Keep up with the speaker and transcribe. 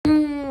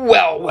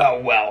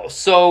Well.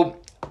 So,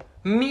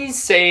 me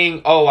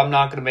saying, oh, I'm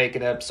not going to make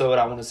an episode,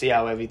 I want to see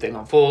how everything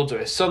unfolds,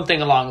 or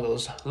something along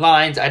those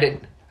lines. I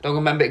don't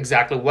remember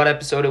exactly what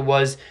episode it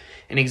was,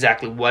 and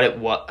exactly what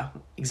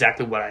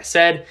I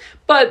said.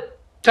 But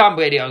Tom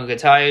Brady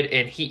retired,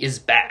 and he is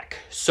back.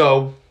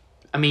 So,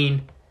 I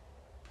mean,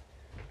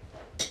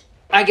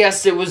 I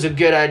guess it was a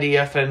good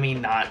idea for me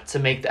not to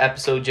make the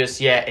episode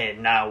just yet,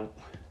 and now,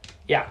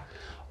 yeah.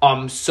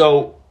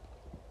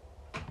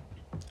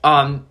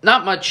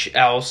 Not much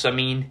else. I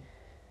mean,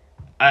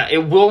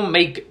 it will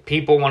make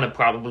people want to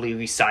probably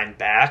re-sign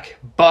back,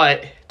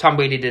 but Tom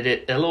Brady did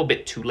it a little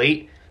bit too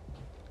late,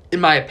 in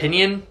my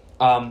opinion.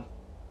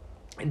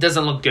 It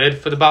doesn't look good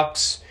for the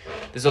Bucs.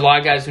 There's a lot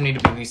of guys who need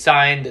to be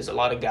re-signed. There's a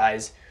lot of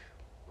guys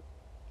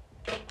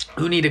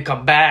who need to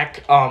come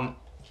back,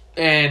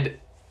 and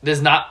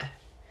there's not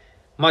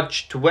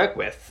much to work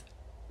with,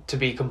 to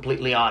be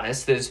completely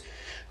honest. There's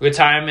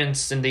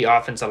retirements in the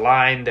offensive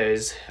line.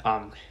 There's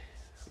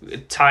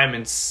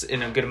retirements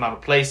in a good amount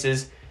of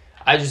places.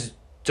 I just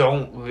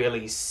don't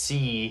really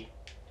see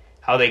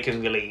how they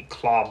can really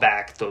claw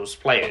back those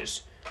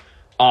players.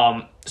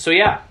 So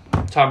yeah,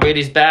 Tom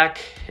Brady's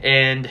back,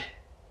 and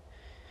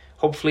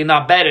hopefully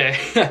not better.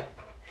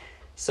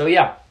 So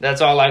yeah, that's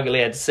all I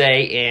really had to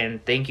say,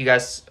 and thank you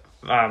guys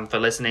for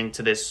listening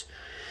to this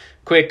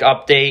quick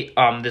update.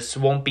 This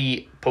won't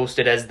be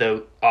posted as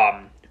the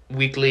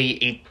weekly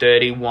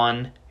 8:30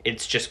 one.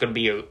 It's just going to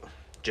be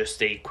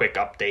just a quick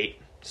update.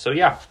 So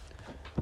yeah.